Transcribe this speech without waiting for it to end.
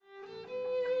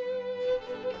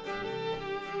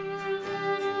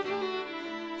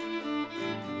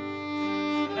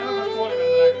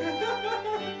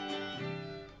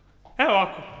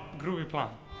plan.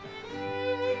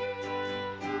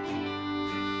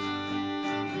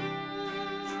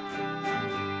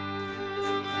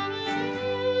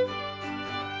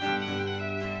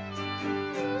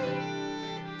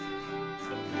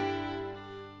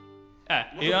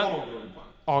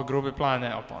 Grubi plan,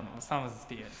 ne, ponovno, samo za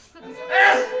Stevens.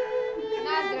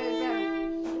 Nazdrav, Petar.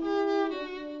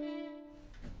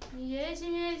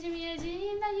 Едем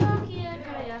на далекие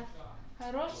края.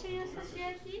 Хорошие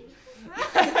соседи.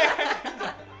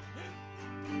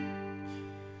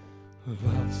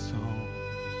 Love song,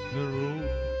 the room.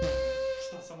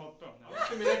 Šta sam otpeo?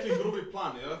 Niste mi rekli grubi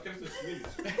plan, ja kreću s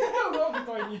Milicu. Evo,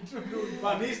 to je ničem drugi.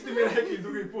 Pa niste mi rekli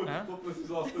drugi put, potpuno si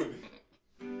zaostavili.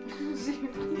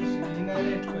 Živina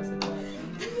je reč koja se čuje.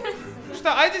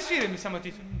 Šta, ajde sviraj mi samo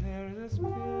ti. Ne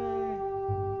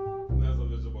znam,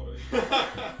 već zaboravim.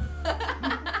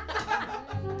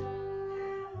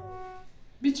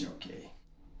 Biće okej.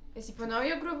 Jesi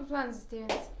ponovio grubi plan za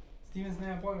Stevens? Stevens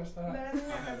nema pojma šta radi.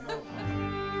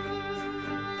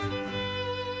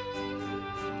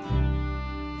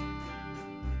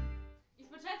 Iz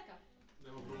početka.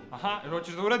 Aha, jer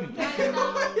hoćeš da uradim?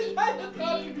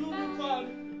 Pravi grubi plan.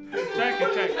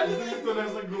 Čekaj. To ne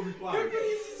znam grubi plan. Kako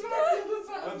nisi shvatio do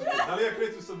sada? Da li ja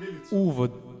kreću sa Milicom?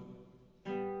 Uvod.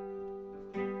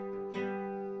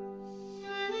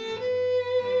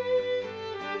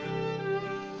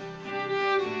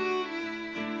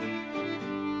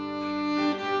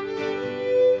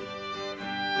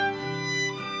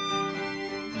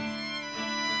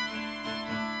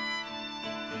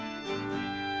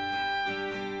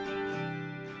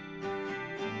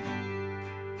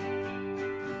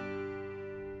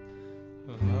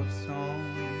 Love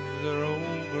songs are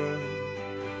over,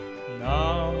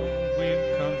 now we've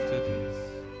come to this.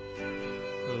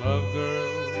 Love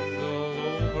girls all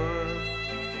over,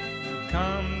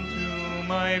 come to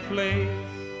my place.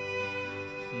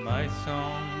 My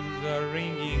songs are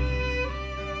ringing,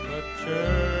 but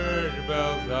church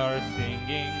bells are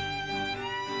singing,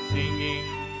 singing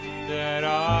that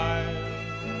I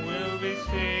will be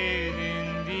saved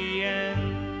in the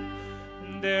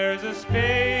end. There's a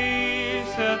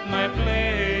space at my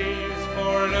place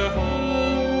for the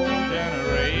whole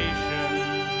generation,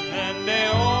 and they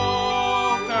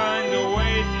all kind of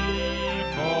waiting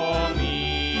for me.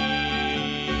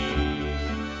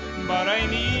 But I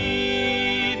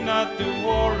need not to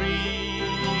worry,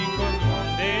 'cause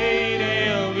one day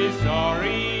they'll be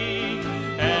sorry,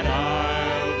 and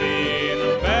I'll be in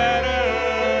a better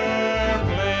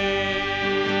place.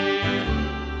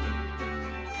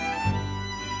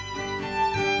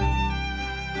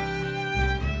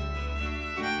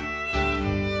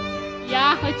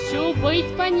 Я хочу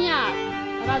быть понят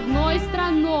родной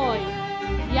страной.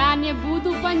 Я не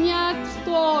буду понять,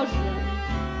 что же.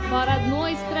 По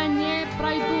родной стране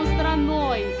пройду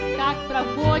страной, как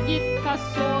проходит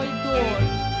косой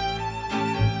дождь.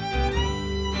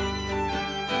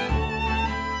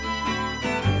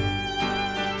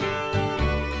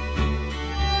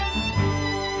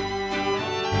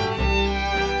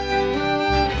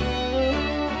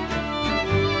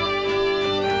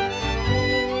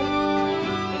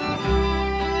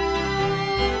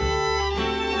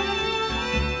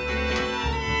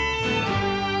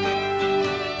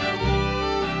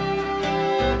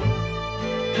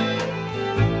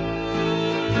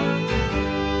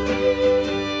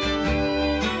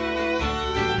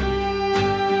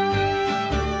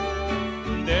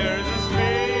 There's a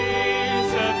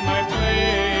space at my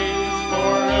place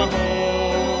for the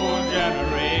whole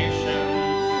generation,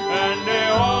 and they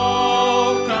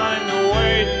all kind of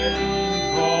waiting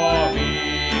for me.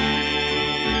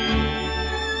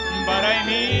 But I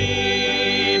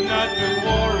need not to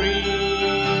worry,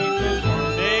 'cause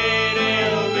one day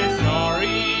they'll be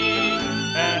sorry,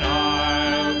 and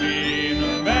I'll be in a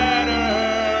better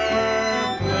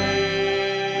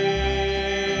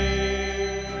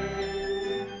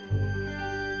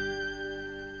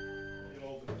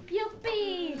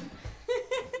Jupi!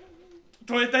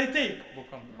 To je taj take,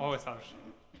 bukvalno. Ovo je savršeno.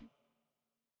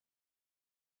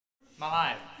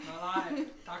 Malaj. Malaj,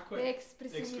 tako je.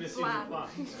 Ekspresivni plan.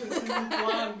 Ekspresivni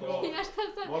plan, bro. Ima šta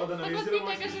sad? Mora da Šta god analiziramo.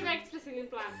 pita, kažem ekspresivni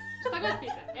plan. Šta god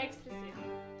pita, ekspresivni.